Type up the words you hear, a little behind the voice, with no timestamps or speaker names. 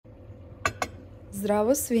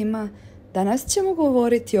Zdravo svima! Danas ćemo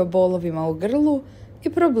govoriti o bolovima u grlu i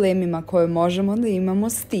problemima koje možemo da imamo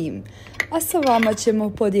s tim, a sa vama ćemo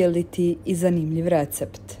podijeliti i zanimljiv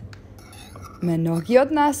recept. Mnogi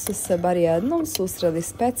od nas su se bar jednom susreli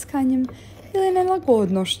s peckanjem ili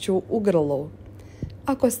nelagodnošću u grlu.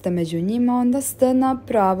 Ako ste među njima, onda ste na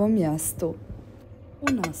pravom mjestu. U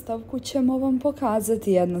nastavku ćemo vam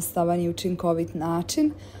pokazati jednostavan i učinkovit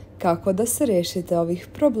način kako da se rešite ovih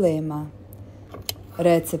problema.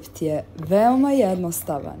 Recept je veoma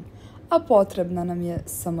jednostavan, a potrebna nam je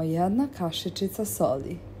samo jedna kašičica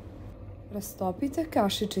soli. Rastopite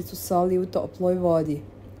kašičicu soli u toploj vodi.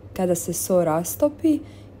 Kada se so rastopi,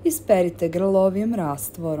 isperite grlo ovim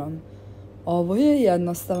rastvorom. Ovo je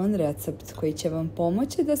jednostavan recept koji će vam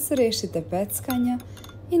pomoći da se rešite peckanja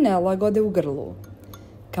i nelagode u grlu.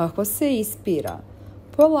 Kako se ispira?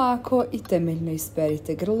 Polako i temeljno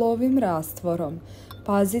isperite grlo ovim rastvorom.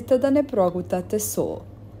 Pazite da ne progutate so.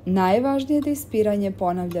 Najvažnije je da ispiranje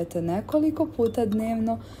ponavljate nekoliko puta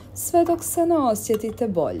dnevno sve dok se ne osjetite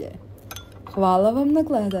bolje. Hvala vam na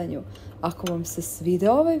gledanju. Ako vam se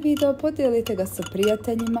svidio ovaj video, podijelite ga sa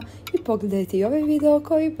prijateljima i pogledajte i ovaj video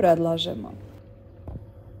koji predlažemo.